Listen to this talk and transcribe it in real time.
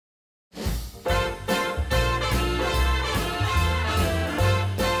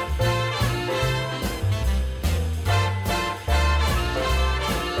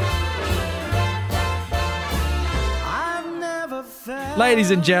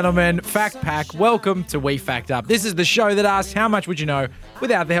Ladies and gentlemen, Fact Pack, welcome to We Fact Up. This is the show that asks how much would you know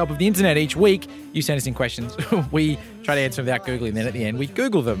without the help of the internet each week. You send us in questions. We try to answer them without Googling. Then at the end, we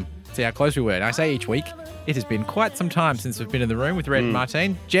Google them, see how close we were. And I say each week, it has been quite some time since we've been in the room with Red and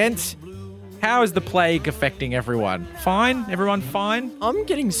Martine. Gents, how is the plague affecting everyone? Fine? Everyone fine? I'm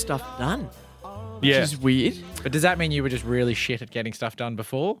getting stuff done, Yeah. which is weird. But does that mean you were just really shit at getting stuff done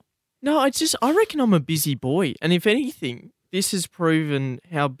before? No, I reckon I'm a busy boy. And if anything, this has proven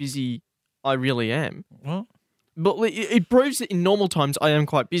how busy I really am. Well, But it proves that in normal times I am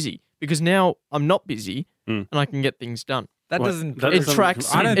quite busy because now I'm not busy and I can get things done. that What? doesn't... That It doesn't-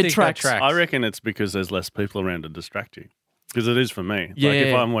 tracks. I don't It think tracks. that tracks. I reckon it's because there's less people around to distract you. Because it is for me. Yeah. Like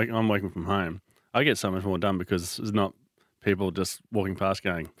if I'm working from home, I get so much more done because there's not people just walking past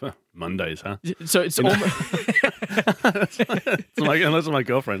going, "Huh, Mondays, huh?" So it's almost, It's like, unless it's my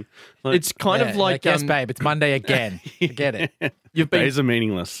girlfriend. Like, it's kind of like yes, babe, it's Monday again. I get it. you've been days are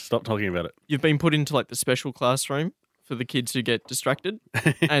meaningless. Stop talking about it. you've been put into like the special classroom for the kids who get distracted,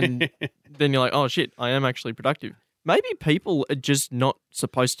 and then you're like, oh shit, I am actually productive. Maybe people are just not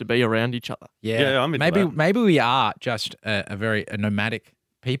supposed to be around each other. Yeah, I'm into that. maybe we are just a very nomadic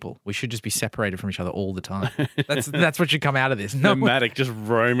people. We should just be separated from each other all the time. That's what should come out of this. No, Nomadic, just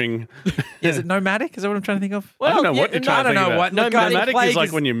roaming. is it nomadic? Is that what I'm trying to think of? I don't know what yeah, you're trying I don't to think know about. what. Look, Nomadic plague is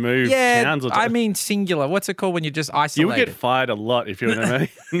like when you move Yeah, towns or I mean singular. What's it called when you're just you isolated? would get fired a lot if you were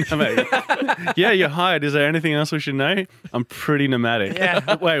nomadic. Yeah, you're hired. Is there anything else we should know? I'm pretty nomadic.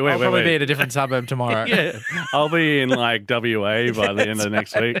 Yeah. Wait. I'll probably be in a different suburb tomorrow. Yeah, I'll be in like WA by the end of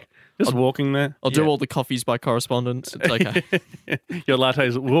next week. Just walking there. I'll do all the coffees by correspondence. It's okay. Your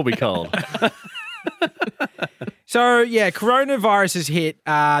lattes will be cold. So, yeah, coronavirus has hit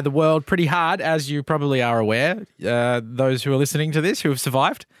the world pretty hard, as you probably are aware, those who are listening to this who have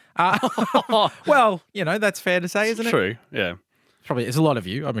survived. Well, you know, that's fair to say, isn't it? True. Yeah. Probably it's a lot of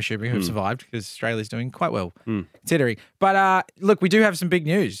you, I'm assuming, who have survived because Australia's doing quite well, considering. But look, we do have some big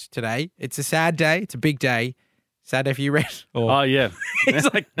news today. It's a sad day. It's a big day. Sad day for you, Red. Or, Oh yeah.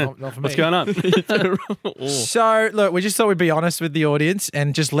 it's like, not for me. What's going on? So, look, we just thought we'd be honest with the audience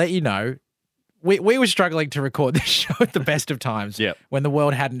and just let you know we were struggling to record this show at the best of times Yep. when the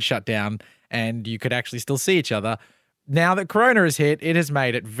world hadn't shut down and you could actually still see each other. Now that Corona has hit, it has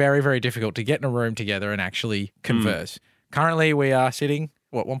made it very, very difficult to get in a room together and actually converse. Currently, we are sitting,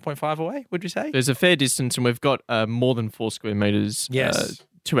 1.5 away, would you say? There's a fair distance, and we've got more than 4 square meters. Yes.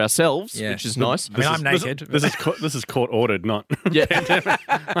 To ourselves, Yeah. which is nice. I mean, I'm naked. This is court ordered, not. Yeah.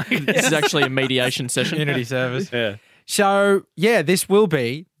 This is actually a mediation session. Community service. Yeah. So, yeah, this will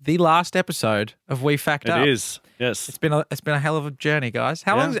be the last episode of We Fact Up. It is. Yes. It's been a hell of a journey, guys.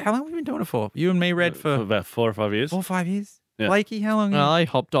 How long have we been doing it for? You and me, Red, For for about 4 or 5 years. 4 or 5 years? Yeah. Blakey, how long? I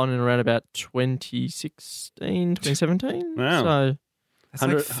hopped on in around about 2016, 2017. Wow. So,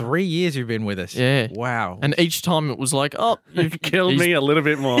 That's like 3 years you've been with us. yeah. Wow. And each time it was like, oh, you've Killed me a little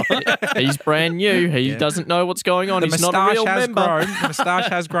bit more. He's brand new. He Yeah. doesn't know what's going on. the He's not a real has member. grown. The moustache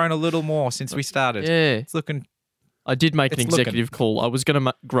has grown a little more since we started. Yeah. It's looking... I did make an It's looking. executive call. I was going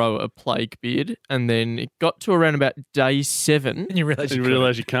to grow a plague beard, and then it got to around about day 7. And you realise you you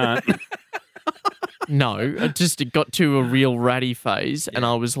realise you can't. No, it got to a real ratty phase, and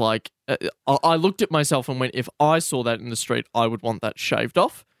I was like, I looked at myself and went, if I saw that in the street, I would want that shaved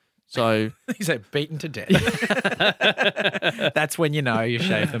off. So He's like beaten to death. That's when you know you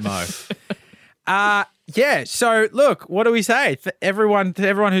shave the mo. Yeah. So look, what do we say? To everyone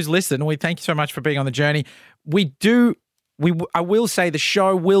who's listened, we thank you so much for being on the journey. I will say the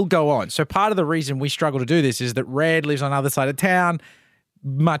show will go on. So part of the reason we struggle to do this is that Red lives on the other side of town.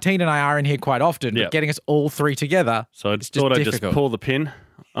 Martine and I are in here quite often, Yep. but getting us all three together. So I it's thought I'd just difficult. pull the pin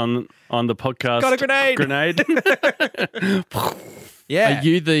on the podcast. Got a grenade. Yeah. are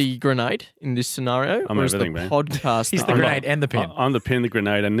you the grenade in this scenario? I'm or is everything, the man. podcast? He's the grenade and the pin. I'm the pin, the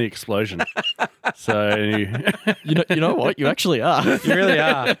grenade, and the explosion. So You know what? You actually are. You really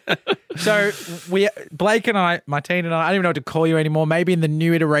are. So Blake and I, Martine and I don't even know what to call you anymore. Maybe in the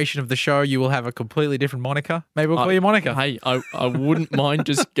new iteration of the show, you will have a completely different moniker. Maybe we'll call you Monica. Hey, I wouldn't mind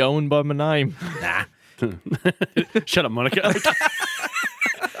just going by my name. shut up, Monica.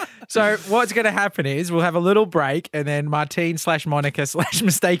 So what's going to happen is we'll have a little break and then Martine /Monica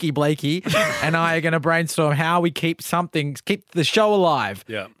 /Mistakey Blakey and I are going to brainstorm how we keep the show alive.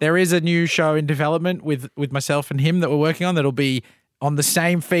 Yeah. There is a new show in development with myself and him that we're working on that'll be on the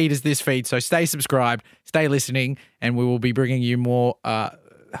same feed as this feed. So stay subscribed, stay listening, and we will be bringing you more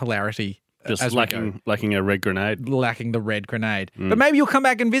hilarity Just as we go. lacking a red grenade. Lacking the red grenade. But maybe you'll come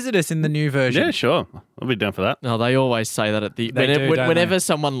back and visit us in the new version. Yeah, sure. I'll be down for that. No, they always say that at the They do, don't whenever they?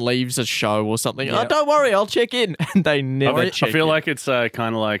 someone leaves a show or something. Yeah. Oh, don't worry, I'll check in, and they never check. I feel in. like it's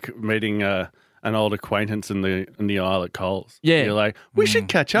kind of like meeting an old acquaintance in the aisle at Coles. Yeah. You're like, we should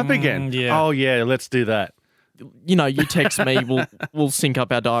catch up again. yeah. Oh, yeah, let's do that. you know, you text me, we'll sync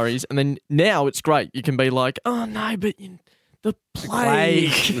up our diaries, and then now it's great. You can be like, oh no, but the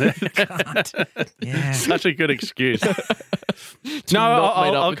plague. Can't. Yeah. Such a good excuse. No, not meet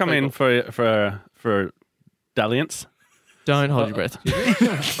up I'll with come in people. for dalliance. Don't hold your breath.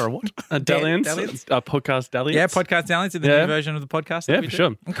 For what? A dalliance? dalliance? A podcast dalliance? Yeah, podcast downloads in the Yeah. new version of the podcast. that Yeah, we for do.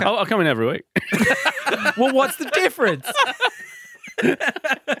 sure. Okay. I'll come in every week. Well, what's the difference?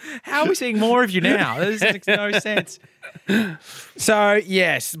 How are we seeing more of you now? This makes no sense. So,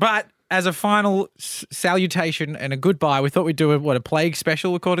 yes, but as a final salutation and a goodbye, we thought we'd do a plague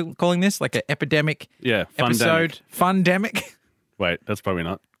special, we're calling this, like an epidemic Yeah, episode. Fundemic. Wait, that's probably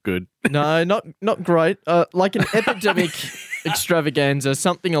not good. No, not great. Like an epidemic extravaganza,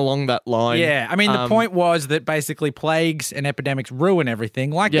 something along that line. Yeah, I mean, the point was that basically plagues and epidemics ruin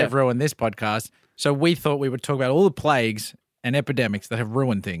everything, like Yeah. they've ruined this podcast. So we thought we would talk about all the plagues and epidemics that have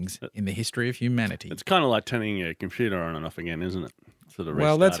ruined things in the history of humanity. It's kind of like turning your computer on and off again, isn't it? Sort of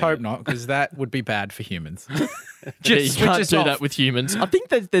Well, let's hope restarting not, because that would be bad for humans. Yeah, you Just switch can't us do off. that with humans. I think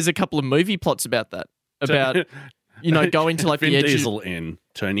that there's a couple of movie plots about that. About going to like Vin the edge, Diesel in,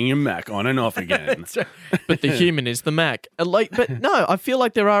 turning your Mac on and off again. but the human is the Mac. But no, I feel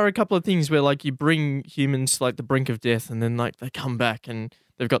like there are a couple of things where like you bring humans to like the brink of death, and then like they come back and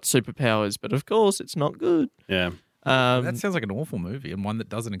they've got superpowers. But of course, it's not good. Yeah. That sounds like an awful movie and one that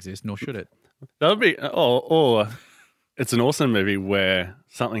doesn't exist, nor should it. That would be, or it's an awesome movie where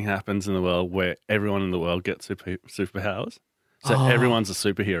something happens in the world where everyone in the world gets superpowers. So everyone's a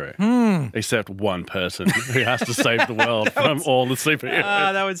superhero, except one person who has to save the world from all the superheroes.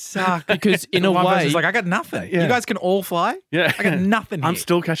 That would suck. Because in a One way, person's like, I got nothing. Yeah. You guys can all fly? Yeah, I got nothing I'm here.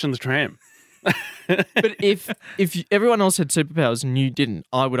 still catching the tram. but if everyone else had superpowers and you didn't,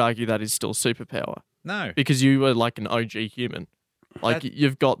 I would argue that is still superpower No. because you were like an OG human. Like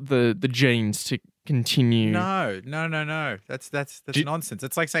you've got the genes to continue. No. That's nonsense.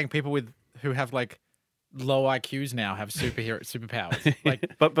 It's like saying people who have like low IQs now have superpowers. Like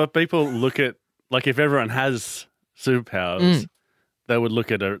But people look at, like, if everyone has superpowers, they would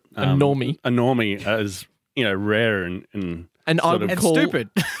look at a normie as, rare and and I sort would of- and call stupid.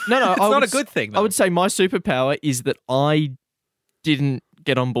 No, It's I not would a good thing, I though. would say my superpower is that I didn't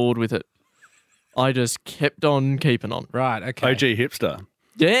get on board with it. I just kept on keeping on. Right, okay. OG hipster.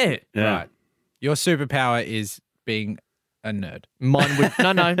 Yeah, Yeah. Right. Your superpower is being a nerd.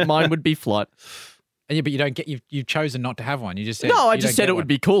 mine would be flight. And yeah, but you don't get you've chosen not to have one. You just said No, I you just don't said get it would one.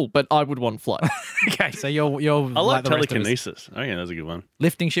 be cool, but I would want flight. Okay, so you're I like the rest of us. telekinesis. I think that's a good one.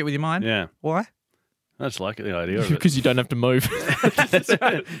 Lifting shit with your mind? Yeah. Why? I just like the idea of it. Because you don't have to move.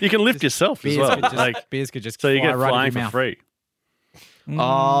 You can lift yourself as Beers, well. could just, Like, beers could just so you fly get right flying into for your mouth. free.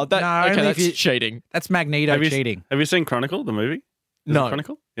 Oh, No, okay, only if that's you- cheating. That's Magneto Have you, cheating. have you seen Chronicle, the movie? Is No. it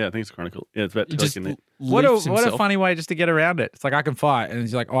Chronicle? Yeah, I think it's Chronicle. Yeah, it's about He just telekinesis. What lifts a himself. funny way just to get around it. It's like I can fly, and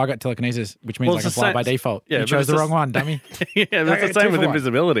he's like, "Oh, I got telekinesis, which means Well, I it's can the fly same- by default." yeah, You but chose it's the the wrong one, dummy. Yeah, that's Okay, the same 2 with for 1.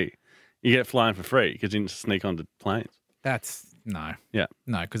 invisibility. You get flying for free because you can sneak onto planes. That's no, Yeah.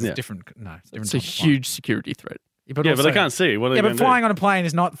 because Yeah. it's different. No, it's different. It's a type of flying. huge security threat. Yeah, but Yeah, also, but they can't see. What are Yeah, they but going flying to on a plane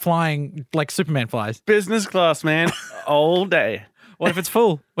is not flying like Superman flies. do? Business class, man, all day. What if it's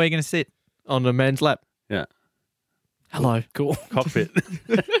full? Where are you going to sit? On a man's lap. Yeah, Hello. Cool. cockpit.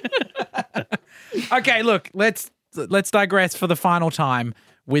 Okay, look, let's digress for the final time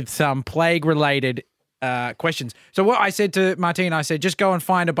with some plague-related questions. So what I said to Martine, I said, just go and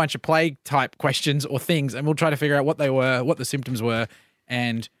find a bunch of plague-type questions or things, and we'll try to figure out what they were, what the symptoms were,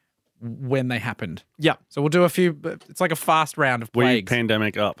 and when they happened. Yeah. So we'll do a few. It's like a fast round of We plagues.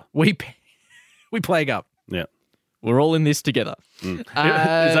 pandemic up. We plague up. Yeah. We're all in this together. Is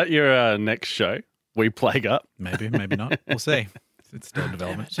that your next show? We plague up. Maybe, maybe not. We'll see. It's still in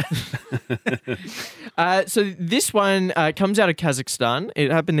development. So this one comes out of Kazakhstan.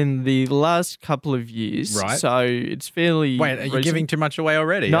 It happened in the last couple of years. Right. So it's fairly Wait, are you recent. giving too much away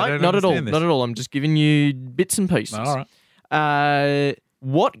already? I No, don't not at all. understand this. Not at all. I'm just giving you bits and pieces. All right.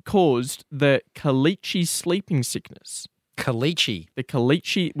 What caused the Kalichi sleeping sickness? Kalichi. The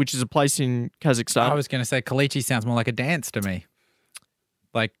Kalichi, which is a place in Kazakhstan. I was going to say Kalichi sounds more like a dance to me.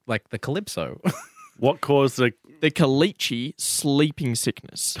 Like the calypso. What caused the The Kalichi sleeping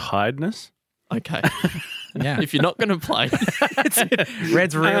sickness. tiredness? Okay. Yeah. If you're not going to play,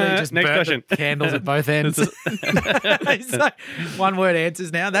 Red's really just next burnt question. the candles at both ends. It's like one-word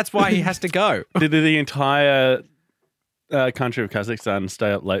answers now. That's why he has to go. Did the entire country of Kazakhstan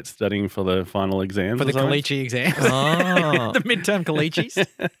stay up late studying for the final exams? For the or something? Kalichi exams. oh, The midterm Kalichis.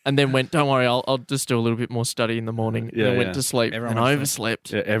 and then went, don't worry, I'll just do a little bit more study in the morning. Yeah, then went yeah. to sleep Everyone and went to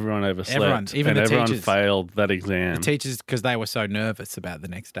overslept. Yeah, everyone overslept. Everyone, even and the everyone teachers. failed that exam. The teachers, because they were so nervous about the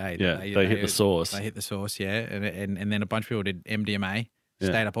next day. Yeah, they hit the sauce. They hit the sauce, yeah. And then a bunch of people did MDMA, Yeah.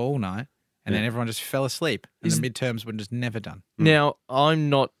 stayed up all night, and then Yeah. everyone just fell asleep. And Is- the midterms were just never done. Now, I'm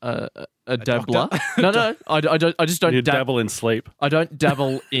not a dabbler. doctor? No, I just don't You dab- dabble in sleep. I don't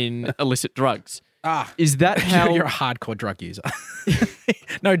dabble in illicit drugs. Ah, Is that how you're a hardcore drug user.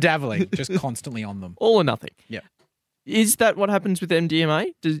 No dabbling, just constantly on them. all or nothing? Yep. Is that what happens with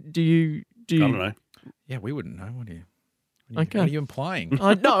MDMA? Do you? I don't know. Yeah, we wouldn't know. What are you? Okay. What are you implying?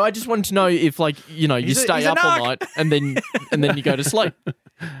 No, I just wanted to know if, like, you know, you He's a stay up all narc. night and then you go to sleep.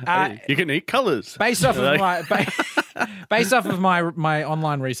 You can eat colours. Based off of my based off of my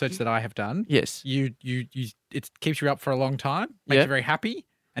online research that I have done, Yes. you it keeps you up for a long time, makes Yeah. you very happy,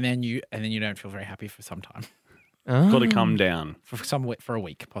 and then you don't feel very happy for some time, Got to come down. for a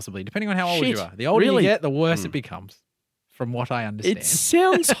week possibly, depending on how old Shit. you are. The older Really? you get, the worse it becomes, from what I understand. It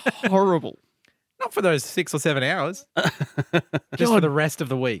sounds horrible. Not for those 6 or 7 hours, just for the rest of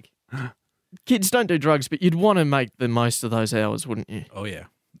the week. Kids don't do drugs, but you'd want to make the most of those hours, wouldn't you? Oh yeah,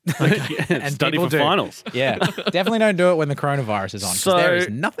 And study people for do. finals. yeah. Definitely don't do it when the coronavirus is on. 'cause So- there is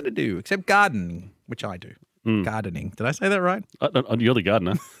nothing to do except gardening, which I do. Gardening. Did I say that right? You're the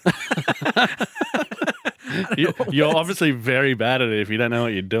gardener. You're obviously very bad at it if you don't know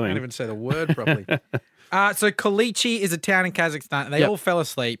what you're I can't doing. even say the word properly. So Kalichi is a town in Kazakhstan. They Yep. all fell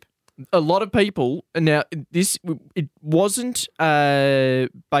asleep. A lot of people now. It wasn't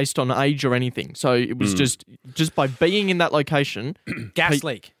based on age or anything, so it was just by being in that location. Gas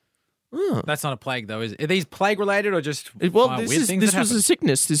leak. That's not a plague, though, is it? Are these plague related or just Well, weird this things was that a happen?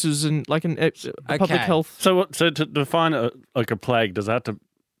 sickness. This was a public Okay. health. So to define a plague, does it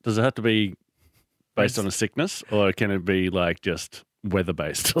have to be based on a sickness, or can it be like just weather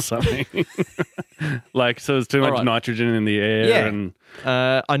based or something? Like, so there's too much right. nitrogen in the air, Yeah. and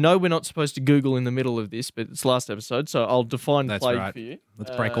I know we're not supposed to Google in the middle of this, but it's last episode, so I'll define That's plague right. for you.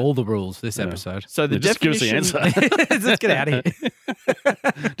 Let's break all the rules this episode. So the just give us the definition. answer. Let's get out of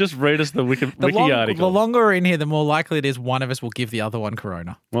here. Just read us the wiki The article. longer we're in here, the more likely it is one of us will give the other one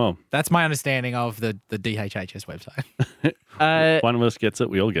corona. Well, That's my understanding of the DHHS website. one of us gets it,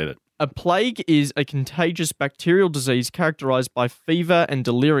 we all get it. A plague is a contagious bacterial disease characterized by fever and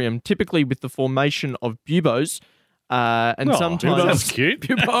delirium, typically with the formation of buboes, and That's sometimes cute.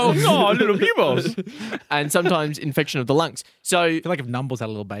 Oh, little pupils. and sometimes infection of the lungs. So, I feel like if Numbles had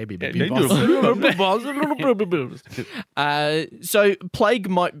a little baby, but so plague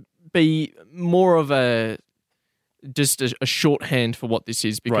might be more of a shorthand for what this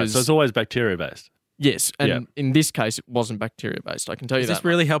is Right, because so it's always bacteria based. yes, and Yeah. in this case, it wasn't bacteria based. I can tell you Is that. this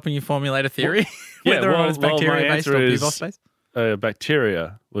really helping you formulate a theory? Yeah, Whether or not it's well, my bacteria based or answer is- bubos based?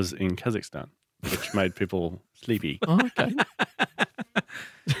 Bacteria was in Kazakhstan, which made people sleepy. Oh, okay.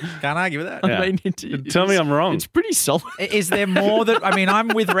 Can't argue with that. Yeah. I mean, Tell me I'm wrong. It's pretty solid. Is there more that, I mean, I'm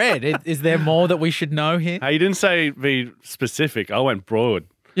with Red. Is there more that we should know here? Hey, you didn't say be specific. I went broad.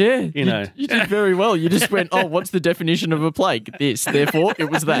 Yeah, You know. you did very well. You just went, oh, what's the definition of a plague? This, therefore, it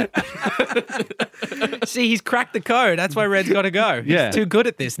was that. See, he's cracked the code. That's why Red's got to go. Yeah. He's too good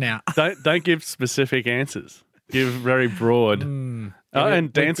at this now. Don't give specific answers. Give very broad.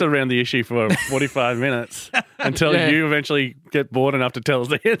 And dance around the issue for 45 minutes until Yeah. you eventually get bored enough to tell us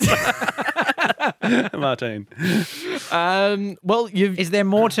the answer. Martine. Well, you've Is there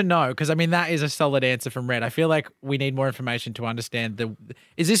more to know? Because, I mean, that is a solid answer from Red. I feel like we need more information to understand the.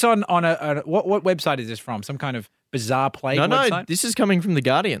 Is this on a what website is this from? Some kind of bizarre plague no. website? This is coming from the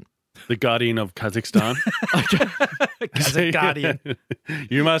Guardian. The Guardian of Kazakhstan. Kazakh Guardian.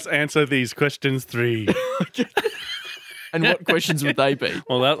 You must answer these questions 3. And what questions would they be?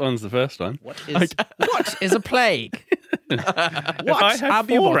 Well, that one's the first one. What is a plague? If I had are 4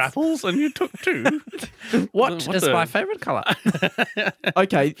 buboes? apples and you took 2, What What is the- my favorite color?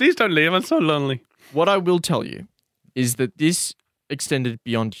 Okay, please don't leave. I'm so lonely. what I will tell you is that this extended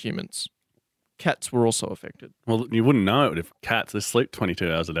beyond humans. Cats were also affected. Well, you wouldn't know it if cats, they sleep 22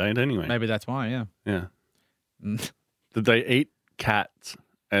 hours a day anyway. Maybe that's why, yeah. Yeah. Mm. Did they eat cats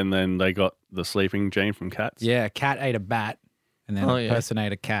and then they got the sleeping gene from cats? Yeah, cat ate a bat and then Oh, a yeah. person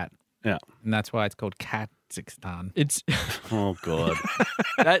ate a cat. Yeah. And that's why it's called cat Kazakhstan. It's Oh God.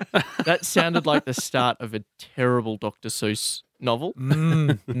 that sounded like the start of a terrible Dr. Seuss novel.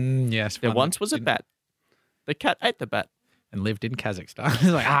 Yes. There one once that was a didn't- bat. The cat ate the bat. and lived in Kazakhstan. It's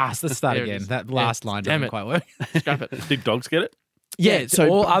like, let's start There it again. is. That Yeah, last line damn doesn't it. quite work. Scrap it. Did dogs get it? Yeah, so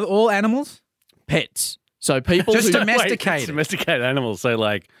all animals? pets. So people Just who, domesticated. Wait, domesticated animals. So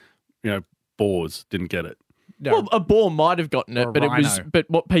like, boars didn't get it. No. well, a boar might have gotten it, Or a but it was. rhino. But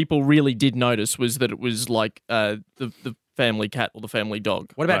what people really did notice was that it was like the family cat or the family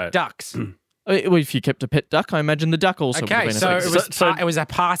dog. What about Right. ducks? Well, if you kept a pet duck, I imagine the duck also would have Okay, been so affected. it was a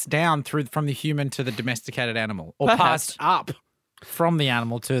passed down from the human to the domesticated animal, or Perhaps. passed up from the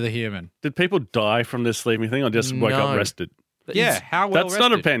animal to the human. Did people die from this sleeping thing or just woke No. up rested? Yeah, how well That's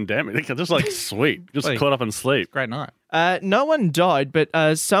not a rested? pandemic. They're just like sweet. Just Like- caught up in sleep. Great night. No one died, but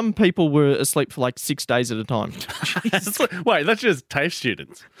some people were asleep for like 6 days at a time. Wait, that's just TAFE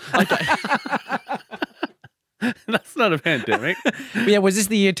students. Okay. That's not a pandemic. But yeah, was this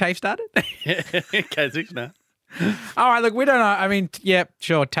the year TAFE started? Kazakhstan. All right, look, we don't know. I mean, yeah,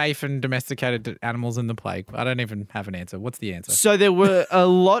 sure, TAFE and domesticated animals and the plague. I don't even have an answer. What's the answer? So there were a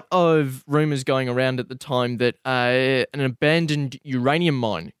lot of rumors going around at the time that an abandoned uranium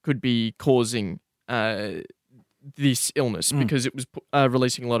mine could be causing this illness because it was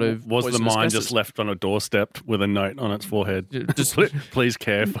releasing a lot of Was the poisonous mine gases. just left on a doorstep with a note on its forehead? Just- Please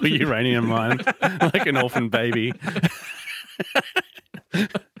care for uranium mine, like an orphan baby.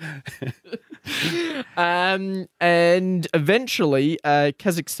 And eventually,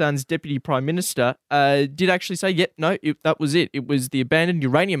 Kazakhstan's deputy prime minister did actually say, "Yep, no, that was it. It was the abandoned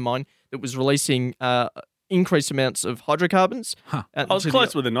uranium mine that was releasing increased amounts of hydrocarbons." Huh. out I was into the-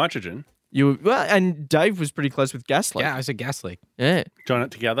 close with the nitrogen. and Dave was pretty close with gas leak. Yeah, it was a gas leak. Yeah. Join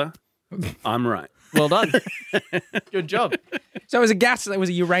it together. I'm right. Well done. Good job. So it was it was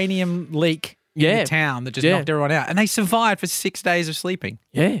a uranium leak in Yeah. the town that just Yeah. knocked everyone out. And they survived for 6 days of sleeping.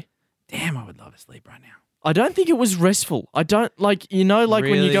 Yeah. Damn, I would love to sleep right now. I don't think it was restful. I don't like when you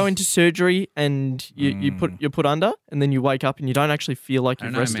Really? go into surgery and you're put under and then you wake up and you don't actually feel like I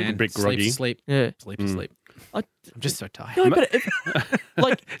you've don't know, rested. man. bit groggy. Sleep. Yeah. Sleep. I, I'm just so tired. no, but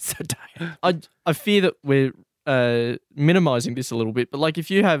like so tired. I fear that we're minimizing this a little bit, but like if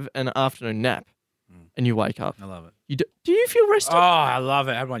you have an afternoon nap and you wake up, I love it. do you feel rested? Oh, I love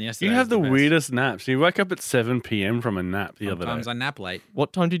it. I had one yesterday. You have It the was best. weirdest naps. You wake up at 7 p.m. from a nap the other Sometimes day. I nap late,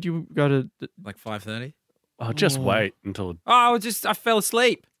 What time did you go to? like 5:30. Oh, just wait until. Oh, I fell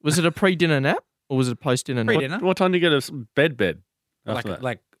asleep. Was it a pre-dinner nap or was it a post-dinner nap? Pre-dinner. What time do you go to bed? Like After that?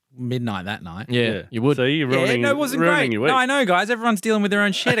 like midnight that night. Yeah, you would. So you're Yeah, ruining, no, it wasn't ruining great. your week. No, I know, guys. Everyone's dealing with their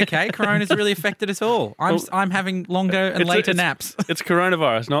own shit. Okay, Corona's really affected us all. I'm having longer and later naps. It's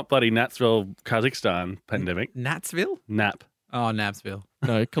coronavirus, not bloody Natsville, Kazakhstan pandemic. Natsville? Nap. Oh, Napsville.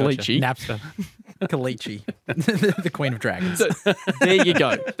 No, Kalichi. Napster. Kalichi. The Queen of Dragons. There you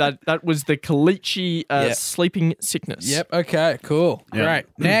go. That was the Kalichi Yeah. sleeping sickness. Yep. Okay. Cool. Yeah. Great.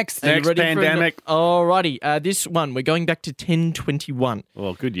 Next. Are you Next ready for an- pandemic. Alrighty. This one, we're going back to 1021.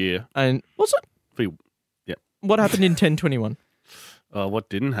 Well, good year. And what's it? For- What happened in 1021? what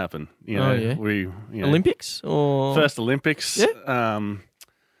didn't happen? Oh, yeah. Olympics or First Olympics. Yeah.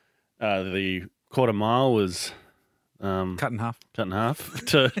 The quarter mile was Cut in half. cut in half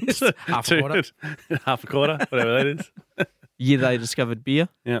to Half a quarter. half a quarter, whatever that is. year they discovered beer?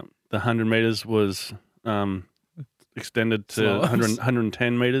 Yeah, the 100 meters was extended to Slaloms.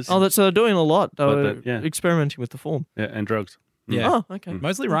 110 meters. Oh, that's they're doing a lot. They But were that- yeah. experimenting with the form. Yeah, and drugs. Yeah. Oh, okay.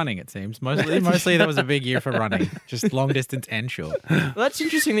 Mostly running, it seems. Mostly that was a big year for running. Just long distance and short. Well, that's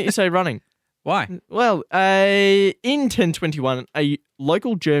interesting that you say running. Why? Well, in 1021, a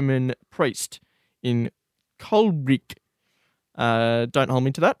local German priest in Kolbig, don't hold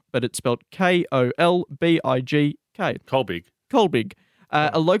me to that, but it's spelled Kolbigk, Colbig. Kolbig,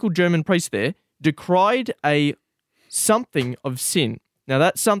 a local German priest there, decried a something of sin. Now,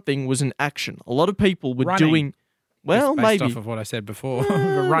 that something was an action. A lot of people were Running. doing, well, Just based maybe. off of what I said before.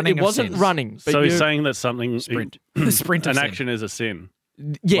 running. It wasn't of sins. running. But So he's you're- saying that something Sprint. The sprint of an sin. action is a sin.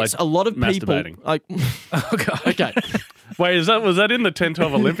 yes, like a lot of people. masturbating. Like, Oh god. okay. Wait, was that in the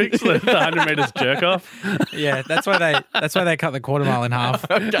 10-12 Olympics? the 100 meters jerk off? Yeah, that's why they cut the quarter mile in half.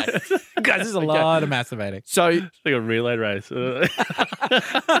 Okay. Guys, there's a lot of masturbating. So It's like a relay race.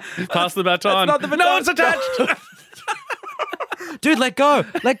 Pass the baton. not the baton. No, it's attached. Dude, let go.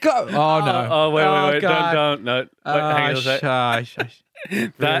 Let go. Oh no. Oh, wait. God. Don't. No. Wait, hang on a sec. Shush.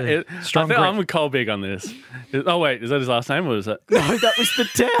 That Really? is, Strong I think grip. I'm with Colbig on this. Oh, wait. Is that his last name? Or is that? no, that was the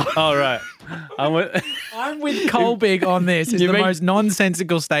town. Oh, right. I'm with, I'm with Kolbig on this. It's You the mean- most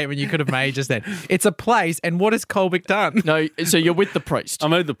nonsensical statement you could have made just then. It's a place, and what has Kolbig done? No, so you're with the priest.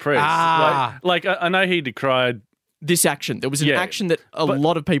 I'm with the priest. Ah. Like I know he decried. This action. There was an Yeah, action that a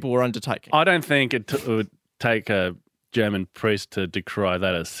lot of people were undertaking. I don't think it would take a German priest to decry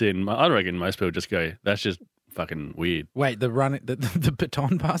that as sin. I reckon most people just go, "That's just fucking weird." Wait, the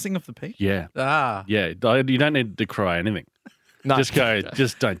baton passing of the peace? Yeah, Ah. yeah. You don't need to decry anything. No. Just go.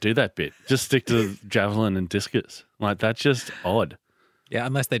 Just don't do that bit. Just stick to javelin and discus. Like that's just odd. Yeah,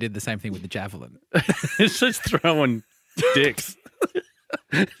 unless they did the same thing with the javelin. It's just throwing dicks.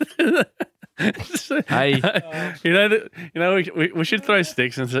 Hey, we should throw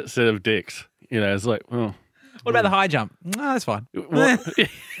sticks instead of dicks. It's like, well, What about the high jump? No, that's fine. what?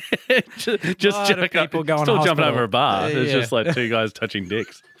 just Lot of check up. people going to Still jumping hospital. over a bar. It's Yeah. just like two guys touching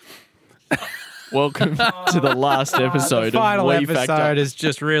dicks. welcome to the last episode The final of We episode Factor. has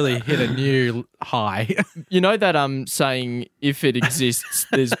just really hit a new high. You know that saying, if it exists,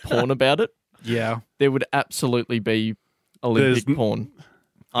 there's porn about it? Yeah. There would absolutely be Olympic There's- porn.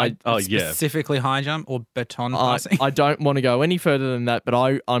 I Specifically high jump or baton passing. I don't want to go any further than that, but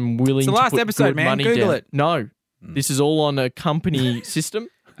I'm willing It's the to last put episode, good man. money Google down. it. No, this is all on a company system.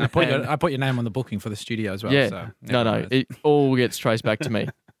 I put And- your name on the booking for the studio as well. yeah, So no, everyone knows. it all gets traced back to me.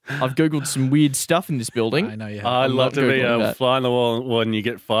 I've Googled some weird stuff in this building. I know you I'd have. love not to be Googling a that. fly on the wall when you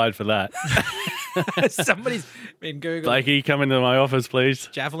get fired for that. Somebody's been Googling Blakey, come into my office, please.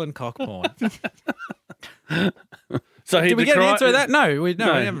 javelin cock porn. So he Did we get an decried- answer to that? No, we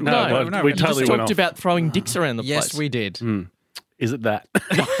No, haven't. no, No, we we totally just went talked off. about throwing dicks around the Yes, place. we did. Is it that?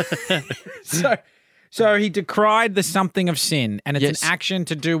 So he decried the something of sin, and it's Yes. an action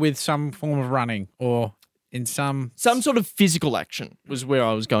to do with some form of running or in some Some sort of physical action was where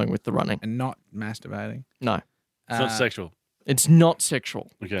I was going with the running. and not masturbating. No, It's not sexual. it's not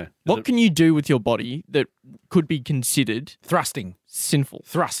sexual. Okay. What can you do with your body that could be considered Thrusting, sinful?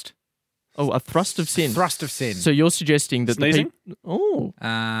 thrust, Oh, a thrust of sin. thrust of sin. So you're suggesting that Sneezing? the people.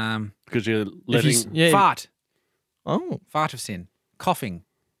 Because you're if you letting. Yeah. fart, Oh, fart of sin, coughing,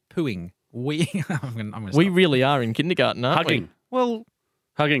 pooing, weeing. I'm gonna we stop. really are in kindergarten, aren't Hugging. Well,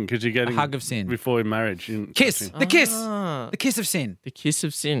 Hugging, because you're a getting hug of sin, before marriage. kiss, we? the kiss, Ah, the kiss of sin. the kiss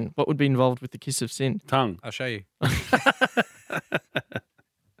of sin. What would be involved with the kiss of sin? Tongue. I'll show you.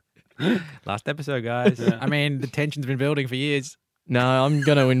 Last episode, guys. I mean, the tension's been building for years. No, I'm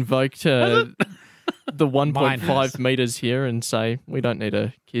going to invoke the Mine 1.5 has. meters here and say we don't need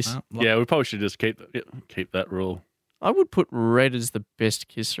a kiss. Well, Yeah, we probably should just keep that rule. I would put Red as the best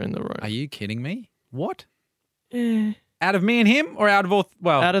kisser in the room. Are you kidding me? What? Eh, Out of me and him, or out of all?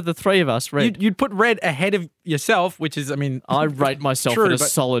 Well, out of the three of us, Red, you'd put Red ahead of yourself, which is, I mean, I rate myself True, at a but-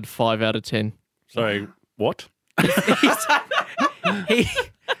 solid 5 out of 10. Sorry, what? he,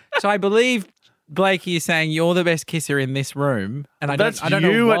 so I believe Blakey is saying you're the best kisser in this room, and I That's don't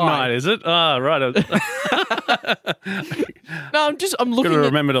you know at why. night, is it? Ah, right. I'm No, I'm looking gonna at,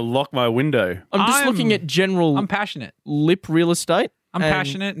 remember to lock my window. I'm just I'm- looking at general I'm passionate. lip real estate. I'm and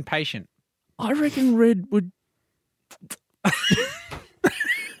passionate and patient. I reckon Red would.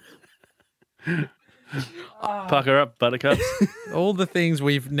 Pucker up, buttercups. All the things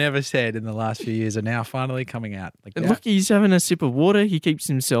we've never said in the last few years are now finally coming out. Like And that. look, he's having a sip of water. He keeps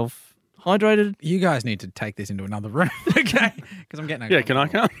himself hydrated. You guys need to take this into another room, okay? Because I'm getting Yeah, can I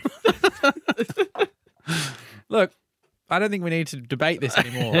come? Look, I don't think we need to debate this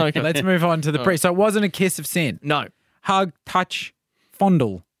anymore. Okay. Let's move on to the priest. So it wasn't a kiss of sin. No. Hug, touch,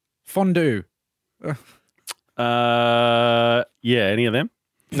 fondle, fondue. Yeah, any of them?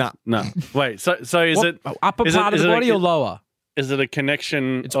 No. No. Wait. So is What- it upper is it- part is of the it a body ki- or lower? is it a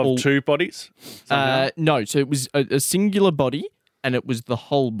connection It's of all- two bodies? Somehow? No. So it was a singular body, and it was the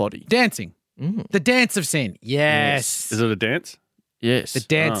whole body. Dancing. Mm. The dance of sin. Yes. Is it a dance? Yes. The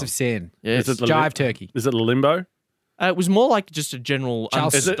dance Oh. of sin. yes. Is it the Jive turkey. Is it a limbo? It was more like just a general.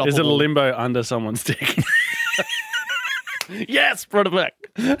 Charles- Is it a unstoppable- limbo under someone's dick? Yes, brought it back.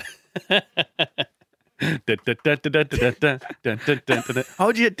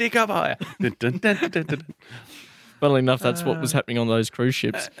 Hold your dick up higher. Funnily enough, that's what was happening on those cruise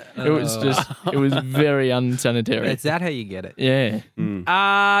ships. It was it was very unsanitary. Is that how you get it? Yeah.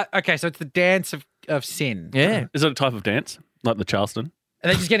 Okay, so it's the dance of sin. Yeah. Is it a type of dance like the Charleston? And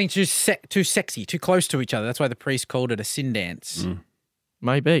they're just getting too sexy, too close to each other. That's why the priest called it a sin dance.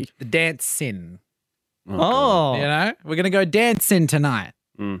 Maybe. The dance sin. Oh. You know? We're going to go dancing tonight.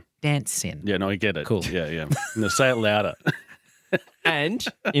 Mm. Dance sin. Yeah, no, I get it. Cool. Yeah, yeah. No, say it louder. And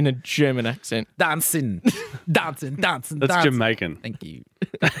in a German accent. Dancing. Dancing, dancing, That's dancing. Jamaican. Thank you.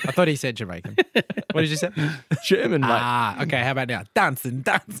 I thought he said Jamaican. What did you say? German, mate. Ah, okay. How about now? Dancing,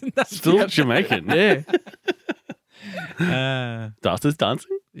 dancing, dancing. Still Jamaican. Yeah. Dust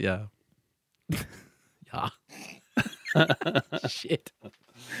dancing? Yeah. Yeah. Shit.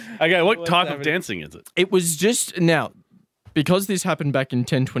 Okay, what type of happening? dancing is it? It was just now because this happened back in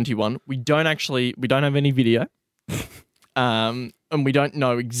 1021. We don't have any video, and we don't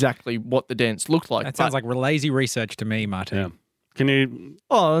know exactly what the dance looked like. That sounds but- like lazy research to me, Martin. Yeah. Can you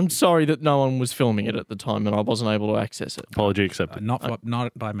Oh, I'm sorry that no one was filming it at the time, and I wasn't able to access it. apology accepted? Not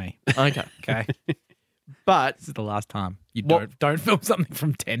by me. Okay, Okay. but This is the last time. You What- don't film something from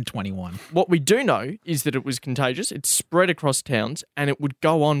 1021. what we do know is that it was contagious. It spread across towns, and it would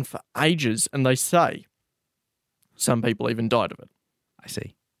go on for ages. And they say some people even died of it. I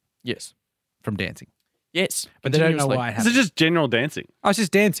see. Yes, From dancing. yes, But they don't know continuously. why it Is happened. it just general dancing? I was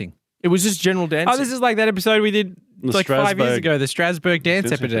just dancing. It was just general dancing. Oh, this is like that episode we did The like 5 years Strasbourg ago, the Strasbourg dance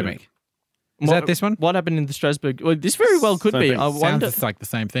dance epidemic. Is What- that this one? What happened in the Strasbourg? Well, this very well could be. Something. I wonder. Sounds like the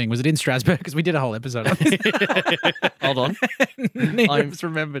same thing. Was it in Strasbourg? Because we did a whole episode on this. Hold on. Neither I'm- of us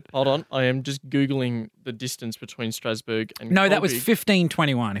remembered. Hold on, I am just googling the distance between Strasbourg and No, that was Colby.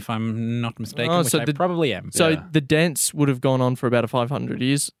 1521, if I'm not mistaken, Oh, which so I the- probably am. So Yeah. the dance would have gone on for about 500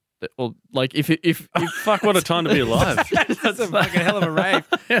 years, or like if Fuck, what a time to be alive. That's a fucking hell of a rave.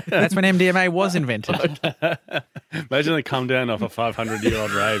 That's when MDMA was invented. Imagine they come down off a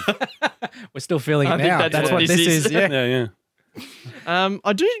 500-year-old rave. We're still feeling it I think now. that's That's what what this this is. is. Yeah. Yeah, yeah.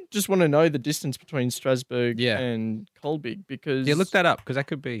 I do just want to know the distance between Strasbourg Yeah. and Colby because Yeah, look that up because that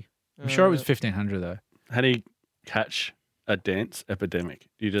could be. I'm sure it was Uh, 1500 though. How do you catch a dance epidemic?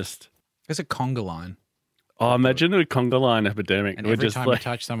 You just... There's a conga line, Oh, imagine a conga line epidemic. and We're every just time like... you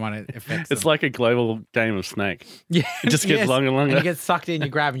touch someone, it affects It's them. like a global game of Snake. Yeah, It just gets yes. longer and longer. And you get sucked in, you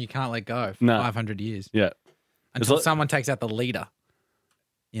grab, and you can't let go for No. 500 years Yeah. until like- someone takes out the leader.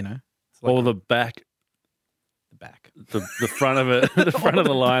 You know, it's like Or the back, the back, the front of it, the front of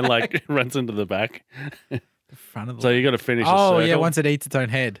the line like runs into the back. the front of the. So you got to finish a oh circle. yeah, once it eats its own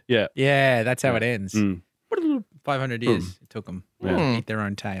head. Yeah. Yeah, that's how it ends. Mm. 500 years it took them Yeah. to eat their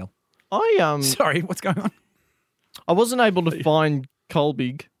own tail. I Sorry, what's going on? I wasn't able to find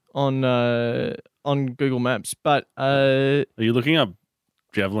Colby on Google Maps, but Are you looking up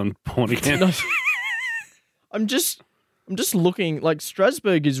javelin porn again? no. I'm just looking. Like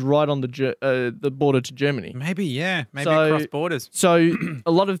Strasbourg is right on the border to Germany. Maybe, yeah. Maybe So- across borders. So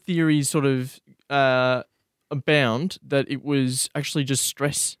a lot of theories sort of abound that it was actually just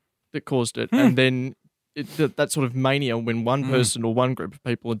stress that caused it, and then that sort of mania when one person or one group of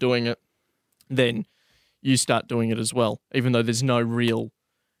people are doing it, then you start doing it as well, even though there's no real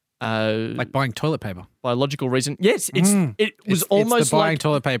Like buying toilet paper. biological reason. Yes, it was It's almost the buying like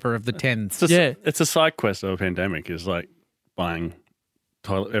toilet paper of the tens. Yeah. It's a side quest of a pandemic. Is like buying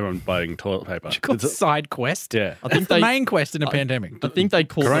everyone buying toilet paper. It's called It's a- side quest. yeah, I That's think the they main quest in a pandemic. I think they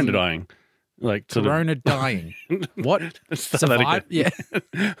call corona them, dying. Like sort Corona dying. What? Start that Survive? Yeah.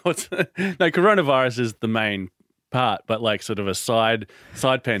 again. No, coronavirus is the main part, but like sort of a side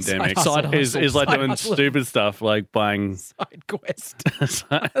pandemic hustle. is like Side doing hustle. stupid stuff like buying. Side quest.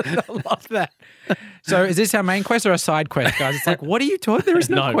 I love that. So is this our main quest or a side quest, guys? It's like, what are you talking? There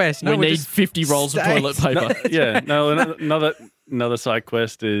is no, quest. No, we we're need just 50 rolls of stay- toilet paper. Yeah, no, another side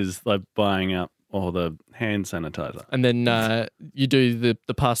quest is like buying up all the hand sanitizer. And then you do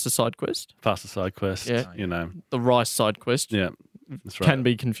the pasta side quest, Past the side quest, Yeah. you know, the rice side quest. yeah, that's right. Can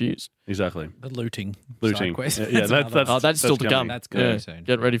be confused. Exactly. The looting. Looting. Side quest. Yeah, another- Oh, that's still to coming. come. That's coming Yeah, soon.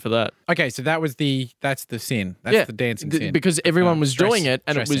 Get ready for that. Okay, so that's the sin. That's the dancing sin. Because everyone was stress- doing it,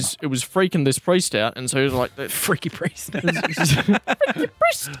 and stressing. it was freaking this priest out, and so he was like, Freaky priest.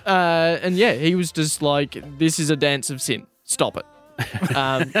 and yeah, he was just like, "This is a dance of sin. Stop it."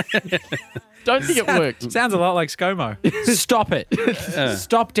 Don't think it worked. Sounds a lot like ScoMo. Stop it.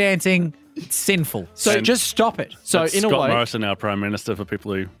 Stop dancing. It's sinful. So And- just stop it. So That's in a Scott way, Morrison, our Prime Minister, for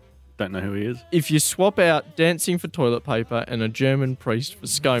people who don't know who he is. if you swap out dancing for toilet paper and a German priest for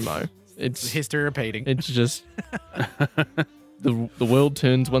ScoMo, it's History repeating. just the world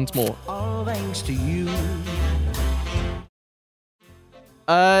turns once more. All thanks to you.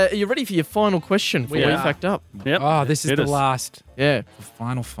 Are you ready for your final question for We We are. Fact Up? Yep. Oh, this is Hit the us. last. Yeah. The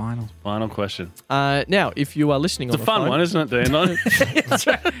final. Final question. Now, if you are listening It's on a the fun phone, one, isn't it, Dan?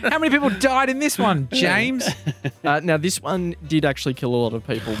 How many people died in this one, James? now this one did actually kill a lot of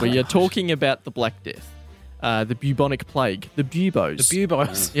people. We are talking about the Black Death, the bubonic plague, the buboes. The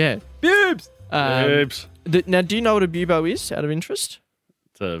bubos. Yeah. Bubes. Oops. Now, do you know what a bubo is, out of interest?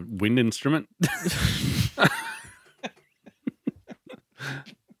 It's a wind instrument.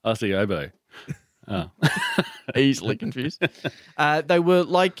 Ask the oboe. Oh. Easily confused. They were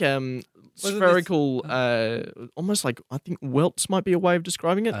like spherical, almost like, I think welts might be a way of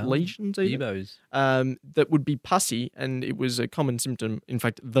describing it. Lesions, even. Ebos. That would be pussy, and it was a common symptom, in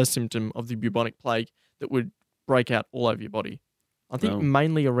fact, the symptom of the bubonic plague that would break out all over your body. I think Oh.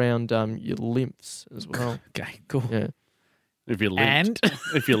 mainly around your lymphs as well. Okay, cool. Yeah. If you're limped. And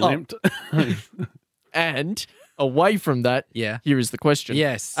If you're limped. And away from that, yeah, here is the question.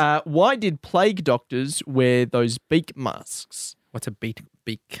 yes. Why did plague doctors wear those beak masks? What's a beak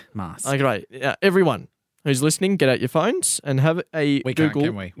mask? Okay, everyone who's listening, get out your phones and have a We Google.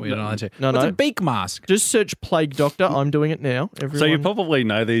 can't, can we? We're not allowed to. No, What's no. a beak mask? Just search plague doctor. I'm doing it now. Everyone. So you probably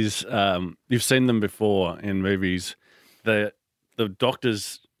know these. You've seen them before in movies. The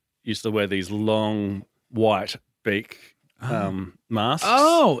doctors used to wear these long white beak masks.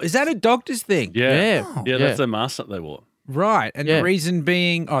 Oh, is that a doctor's thing? yeah, Yeah. yeah. That's the mask that they wore. Right. And Yeah. the reason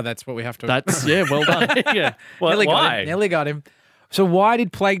being, that's what we have to. That's well done. Yeah. Well, nearly got why? him. Nearly got him. So why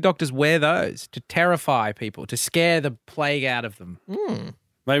did plague doctors wear those? To terrify people, to scare the plague out of them.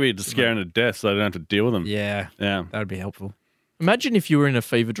 Maybe to scare them to death so they don't have to deal with them. Yeah, Yeah. that would be helpful. Imagine if you were in a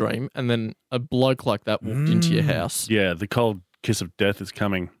fever dream and then a bloke like that walked into your house. Yeah. The cold kiss of death is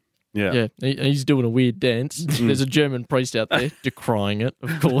coming. Yeah. Yeah, he's doing a weird dance. There's a German priest out there decrying it,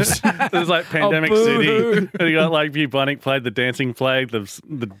 of course. There's like Pandemic boo-hoo. City. And you got like bubonic plague, the dancing plague,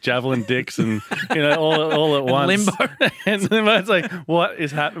 the javelin dicks, and all at once. Limbo. And Limbo. It's like, what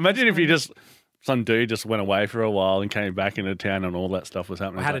is happening? Imagine if some dude just went away for a while and came back into town and all that stuff was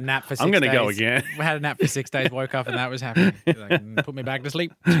happening. I had a It's like, nap for 6 days. I'm going to go again. We had a nap for 6 days, woke up and that was happening. Like, put me back to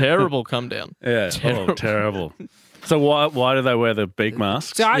sleep. Terrible come down. Yeah. Terrible. Oh, terrible. So why do they wear the beak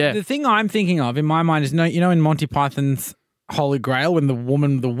masks? So Yeah. the thing I'm thinking of in my mind is, in Monty Python's Holy Grail, when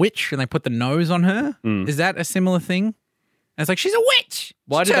the witch, and they put the nose on her, is that a similar thing? And it's like, she's a witch.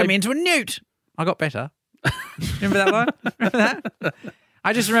 Why She did turned they- me into a newt. I got better. Remember that line? Remember that?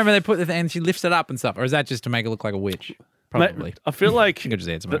 I just remember they put the thing and she lifts it up and stuff. Or is that just to make it look like a witch? Probably. Mate, I feel like I think I just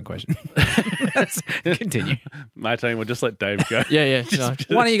answered my own question. Continue. my team will just let Dave go. Yeah. No.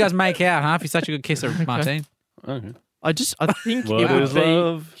 Why don't you guys make out, huh? If you're such a good kisser, Martine. Okay. I think What it would is be.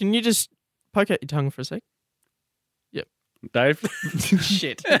 love? Can you just poke out your tongue for a sec? Dave?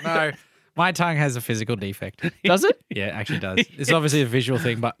 Shit. No. My tongue has a physical defect. Does it? Yeah, it actually does. It's obviously a visual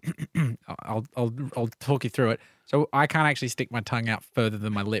thing, but I'll talk you through it. So I can't actually stick my tongue out further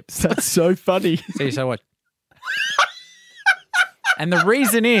than my lips. That's so funny. So what? And the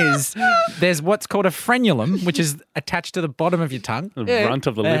reason is there's what's called a frenulum, which is attached to the bottom of your tongue. The Yeah. runt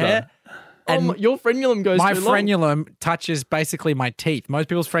of the liver. And your frenulum goes My too long. frenulum touches basically my teeth. Most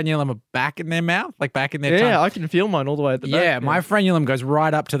people's frenulum are back in their mouth, like back in their tongue. Yeah, I can feel mine all the way at the back. Yeah, my frenulum goes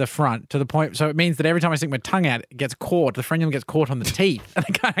right up to the front, to the point. So it means that every time I stick my tongue out, it gets caught. The frenulum gets caught on the teeth, and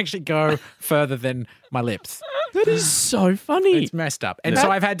I can't actually go further than my lips. That is so funny. It's messed up. And so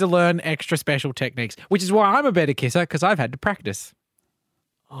I've had to learn extra special techniques, which is why I'm a better kisser, because I've had to practice.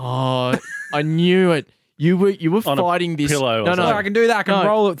 Oh, I knew it. You were On a fighting this. pillow or No, No, no. I can do that. I can No.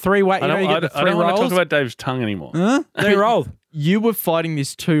 roll it 3 ways. I You don't, get the I 3 don't want to rolls. talk about Dave's tongue anymore. Huh? 3 rolls. You were fighting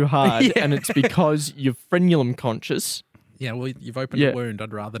this too hard, Yeah. and it's because you're frenulum conscious. Yeah, well, you've opened Yeah. a wound.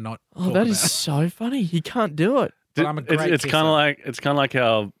 I'd rather not. Oh, talk that about is it. so funny. He can't do it. But I'm a great it's kisser. kind of like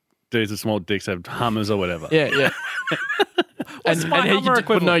how dudes with small dicks have Hummers or whatever. Yeah. What's my he Hummer can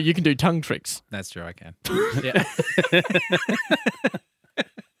equivalent? no, you can do tongue tricks. That's true. I can. Yeah.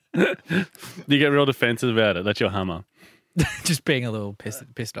 You get real defensive about it. That's your Hummer. Just being a little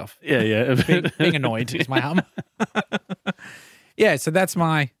pissed off. Yeah. Being annoyed is my hum. Yeah, so that's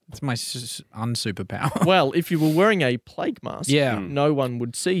my unsuperpower. Well, if you were wearing a plague mask, Yeah. no one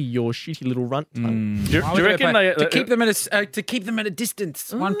would see your shitty little runt tongue. Do you reckon they to keep them at a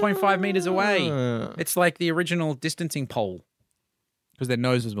distance, 1.5 meters away? Ah. It's like the original distancing pole because their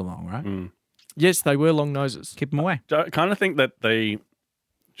noses were long, right? Yes, they were long noses. Keep them away. I kind of think that they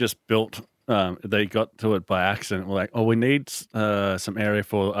just built. They got to it by accident. We're like, oh, we need some area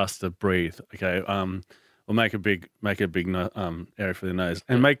for us to breathe. Okay, we'll make a big area for the nose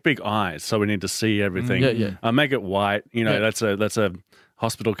and make big eyes, so we need to see everything. Yeah. Make it white. Yeah. That's a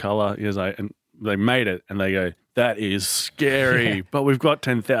hospital color. And they made it, and they go, that is scary, but we've got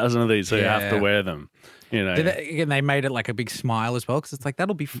 10,000 of these, so you have to Yeah. wear them. They made it like a big smile as well because it's like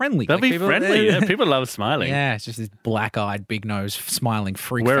that'll be friendly. They'll Like, be friendly. Yeah, people love smiling. Yeah, it's just this black-eyed, big nose, smiling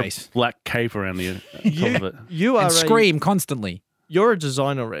freak Wear face, a black cape around the top of it. You are and scream constantly. You're a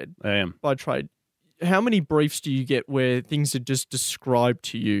designer, Red, I am. by trade. How many briefs do you get where things are just described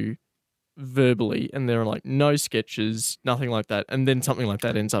to you verbally, and there are like no sketches, nothing like that, and then something like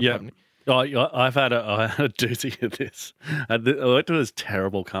that ends up Yeah. happening? Oh, yeah, I had a doozy of this. I worked at this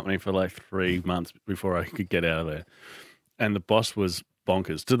terrible company for like 3 months before I could get out of there. And the boss was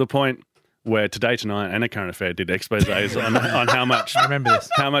bonkers to the point where Today Tonight and A Current Affair did exposés on how much I remember this.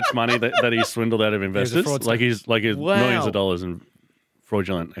 how much money that he swindled out of investors. fraudster. Like he's Wow. millions of dollars in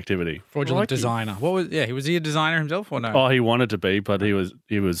fraudulent activity. Fraudulent Crikey. designer. What was? Yeah, was he a designer himself or no? Oh, he wanted to be, but he was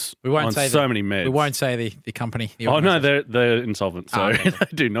we won't on say so the, many meds. We won't say the company. The Oh no, organisation. they're insolvent, so okay. they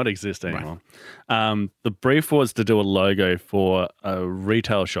do not exist anymore. The brief was to do a logo for a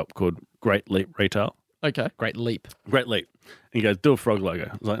retail shop called Great Leap Retail. Okay. Great leap. Great Leap. And he goes, do a frog logo.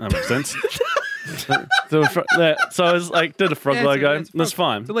 I was like, that makes sense. So I was like, did a frog Yeah, it's a- logo. it's a That's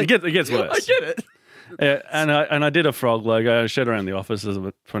frog. fine. It gets worse. I get it. Yeah, and I did a frog logo. I showed around the office. There's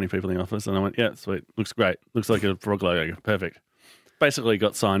about 20 people in the office, and I went, "Yeah, sweet, looks great. Looks like a frog logo, perfect." Basically,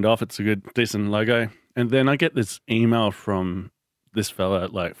 got signed off. It's a good, decent logo. And then I get this email from this fella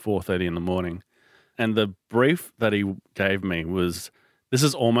at like 4:30 in the morning, and the brief that he gave me was, "This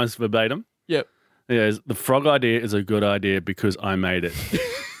is almost verbatim. Yep. Yeah, the frog idea is a good idea because I made it.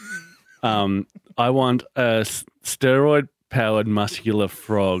 I want a steroid-powered muscular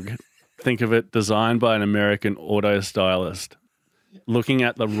frog." Think of it designed by an American auto stylist, looking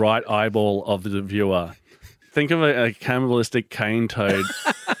at the right eyeball of the viewer. Think of a cannibalistic cane toad.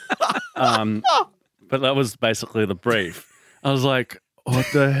 But that was basically the brief. I was like, what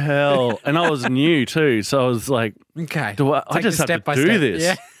the hell? And I was new too. So I was like, Okay. I Take just it have step to by do step. this.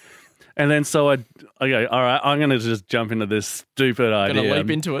 Yeah. And then so I go, all right, I'm going to just jump into this stupid idea. Gonna leap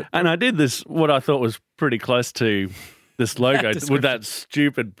into it. And I did this, what I thought was pretty close to this logo with that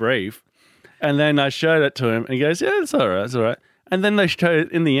stupid brief. And then I showed it to him, and he goes, "Yeah, it's all right, it's all right." And then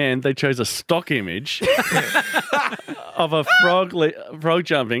in the end, they chose a stock image of a frog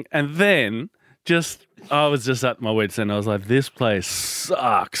jumping, and then I was just at my wits' end. I was like, "This place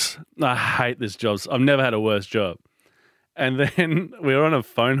sucks. I hate this job. I've never had a worse job." And then we were on a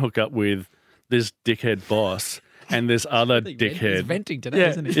phone hookup with this dickhead boss and this other He's dickhead. venting today, Yeah,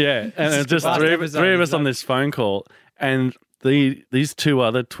 isn't he? yeah. And it's just Last three episode, of he's us on like- this phone call, and these two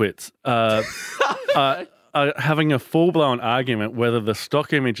other twits are having a full-blown argument whether the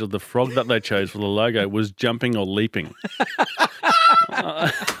stock image of the frog that they chose for the logo was jumping or leaping.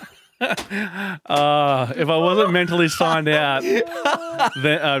 If I wasn't mentally signed out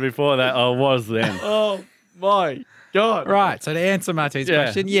then, before that, I was then. Oh my God. Right. So to answer Martin's Yeah.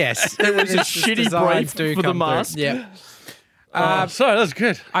 question, yes, it was a shitty brief for the mask. Yeah. So that's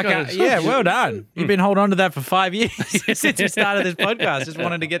good. Okay. Yeah. Well done. You've been holding on to that for 5 years since we started this podcast. Just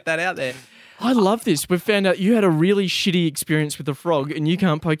wanted to get that out there. I love this. We've found out you had a really shitty experience with a frog and you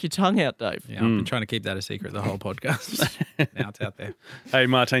can't poke your tongue out, Dave. Yeah, I've been trying to keep that a secret the whole podcast. Now it's out there. Hey,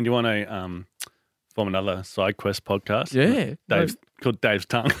 Martin, do you want to form another side quest podcast? Yeah. Called Dave's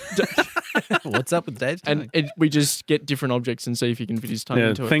Tongue. What's up with Dave's And we just get different objects and see if he can fit his tongue Yeah,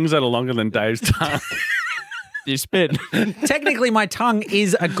 into it. things that are longer than Dave's tongue. This bit. Technically, my tongue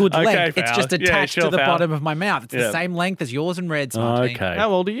is a good Okay, length. It's Val. just Yeah, attached sure, to the Val. bottom of my mouth. It's the Yeah. same length as yours and Red's, Martin. Okay. How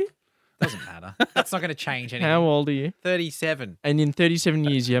old are you? Doesn't matter. That's not going to change anything. How old are you? 37. And in 37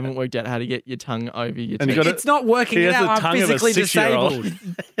 years, you haven't worked out how to get your tongue over your And you teeth. got It's not working He it has out. the I'm tongue of a physically 6-year-old.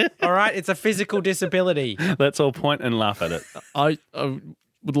 disabled. All right? It's a physical disability. Let's all point and laugh at it. I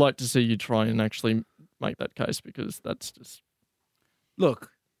would like to see you try and actually make that case because that's just...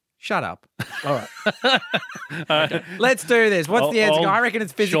 Look, shut up. All right. Let's do this. What's the answer? Old I reckon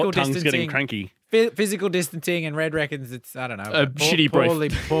it's physical Short tongue's getting distancing. cranky. Physical distancing, and Red reckons it's, I don't know. A shitty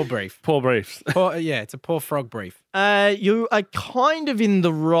brief. Poor brief. Poor briefs. Yeah, it's a poor frog brief. You are kind of in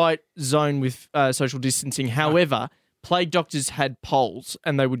the right zone with social distancing. However, plague doctors had poles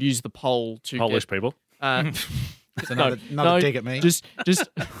and they would use the pole to Polish get... people. It's another dig at me. Just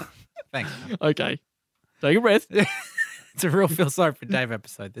Thanks. okay. Take a breath. It's a real feel sorry for Dave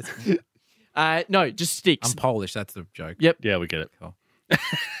episode. This one. No, just sticks. I'm Polish. That's the joke. Yep. Yeah, we get it. Cool.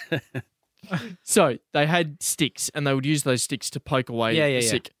 So they had sticks, and they would use those sticks to poke away Yeah, the yeah.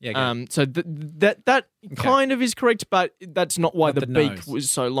 sick. Yeah, get it. So that kind of is correct, but that's not why Not the the beak nose.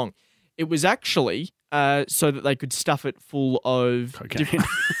 was so long. It was actually so that they could stuff it full of Cocaine.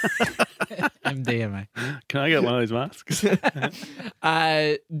 MDMA. Can I get one of those masks?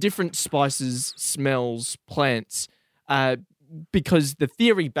 different spices, smells, plants. Because the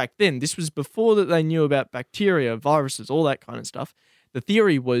theory back then, this was before that they knew about bacteria, viruses, all that kind of stuff. The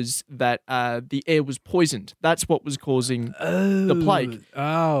theory was that the air was poisoned. That's what was causing the plague.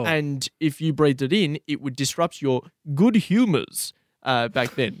 Oh. And if you breathed it in, it would disrupt your good humours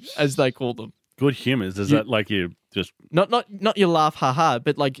back then, as they called them. Good humours. Is You- that like your Just Not your laugh, haha,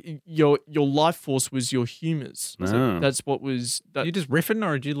 but like your life force was your humours. So Ah. that's what was. Are you just riffing,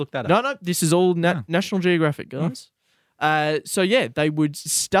 or did you look that up? No, this is all National Geographic, guys. So yeah, they would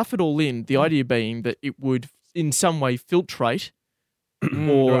stuff it all in. The idea being that it would, in some way, filtrate,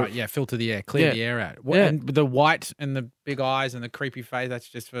 or Right, yeah, filter the air, clear Yeah. the air out. Yeah. And the white and the big eyes and the creepy face, that's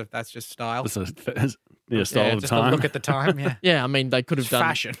just style. it's style Yeah, of the just time. a look at the time, yeah. yeah, I mean they could have It's done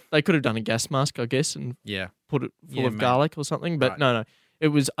fashion. They could have done a gas mask, I guess, and Yeah. put it full Yeah, of mate. garlic or something. But Right. no, it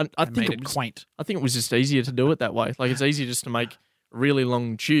was. I And think made it was. quaint. I think it was just easier to do it that way. Like it's easier just to make a really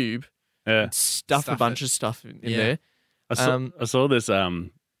long tube, Yeah. and stuff a Stuff bunch it. of stuff in Yeah. there. I saw this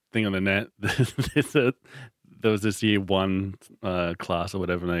thing on the net. There was this year one class or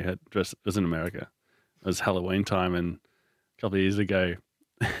whatever, and they had dressed. It was in America. It was Halloween time, and a couple of years ago,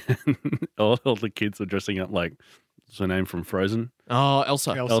 all the kids were dressing up like what's her name from Frozen, Oh,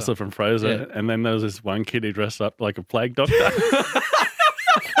 Elsa. Elsa from Frozen, Yeah. and then there was this one kid who dressed up like a plague doctor.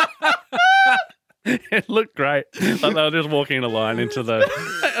 It looked great. Like they were just walking in a line into the,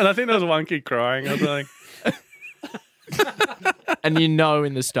 and I think there was one kid crying. I was like, And you know,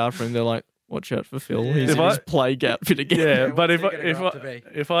 in the staff room, they're like, "Watch out for Phil. He's If in his I- plague outfit again." yeah. what's But he if gonna if grow up to I, be?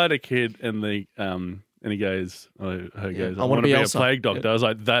 if I had a kid and the and he goes, or her goes, I I wanna want to be be a Elsa." plague doctor. I was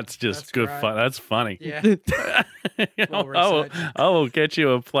like, that's just That's good great. fun. That's funny. Yeah. I will get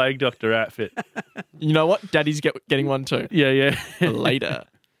you a plague doctor outfit. You know what? Daddy's getting one too Yeah. later,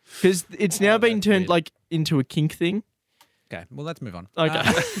 because it's now been that's turned weird. like into a kink thing. Okay, well, let's move on. Okay.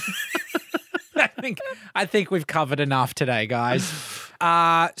 I think we've covered enough today, guys.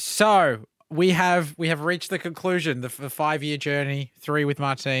 So we have reached the conclusion, the 5-year journey, 3 with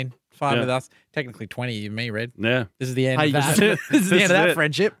Martine, 5 Yeah. with us, technically 20 you and me, Red. Yeah. This is the end Hey, of that. this is it. This is the This end of is that it.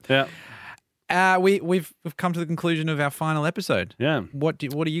 friendship. Yeah. We've come to the conclusion of our final episode. Yeah. What do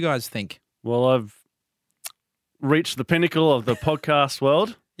you guys think? Well, I've reached the pinnacle of the podcast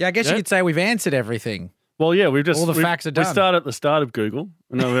world. Yeah, I guess Yeah. you could say we've answered everything. Well, yeah, we've just All the facts are done. We started at the start of Google,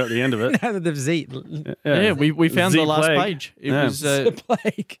 and now we're at the end of it. Now that they've Z, Yeah, we found the last Z-plague. page. It Yeah. was the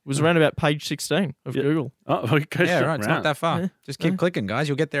plague. was around about page 16 of Yeah. Google. Oh, we go Yeah, straight right. It's round. not that far. Yeah. Just keep Yeah. clicking, guys.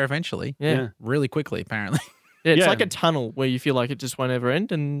 You'll get there eventually. Yeah. Yeah. Really quickly, apparently. Yeah, it's Yeah. like a tunnel where you feel like it just won't ever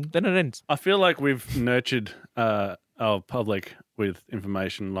end, and then it ends. I feel like we've nurtured our public with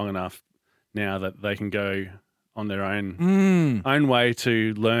information long enough now that they can go on their own way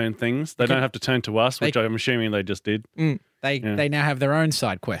to learn things. They don't have to turn to us, which I'm assuming they just did. They now have their own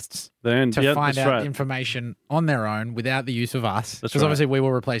side quests Then to yeah, find that's out right. information on their own without the use of us. That's Because right. obviously we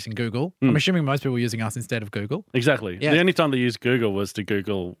were replacing Google. I'm assuming most people were using us instead of Google Exactly. Yeah. The only time they used Google was to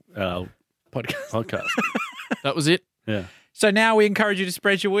Google our podcast. podcast. That was it. Yeah. So now we encourage you to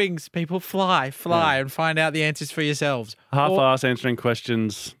spread your wings. People fly, and find out the answers for yourselves. Half-ass answering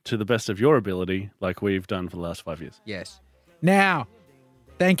questions to the best of your ability, like we've done for the last 5 years. Yes. Now,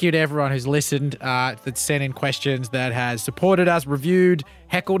 thank you to everyone who's listened, that sent in questions, that has supported us, reviewed,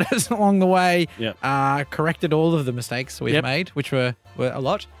 heckled us along the way, Yep. corrected all of the mistakes we've Yep. made, which were a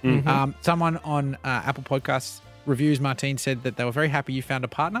lot. Someone on Apple Podcasts reviews, Martine, said that they were very happy you found a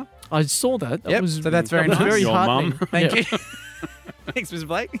partner. I saw that. That Yep, was so that's very that was nice. very Your heartening. mum. Thank Yeah. you. Thanks, Mr.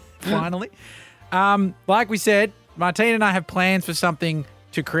 Blake. Finally. Like we said, Martine and I have plans for something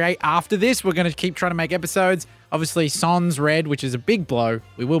to create after this. We're going to keep trying to make episodes. Obviously, Sans Red, which is a big blow.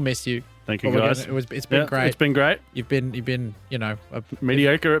 We will miss you. Thank you, But we're guys. gonna- it's been Yeah, great. It's been great. You've been, you know,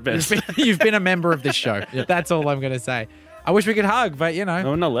 Mediocre at best. you've been a member of this show. That's all I'm going to say. I wish we could hug, but you know, No,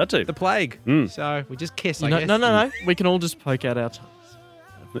 we're not allowed to. the plague. So we just kiss. I No, guess. no. We can all just poke out our tongues.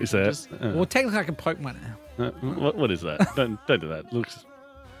 You say it. Well, technically, I can poke one out. What is that? Don't do that. Looks.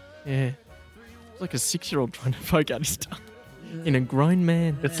 Yeah. It's like a 6-year-old trying to poke out his tongue in a grown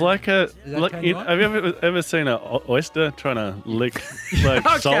man. It's like a. that Like, turn you on? have you ever seen an oyster trying to lick like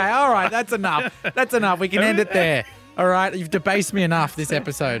Okay, salt? all right, that's enough. That's enough. We can end it there. All right, you've debased me enough this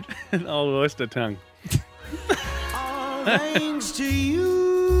episode. An old oyster tongue. All thanks to you.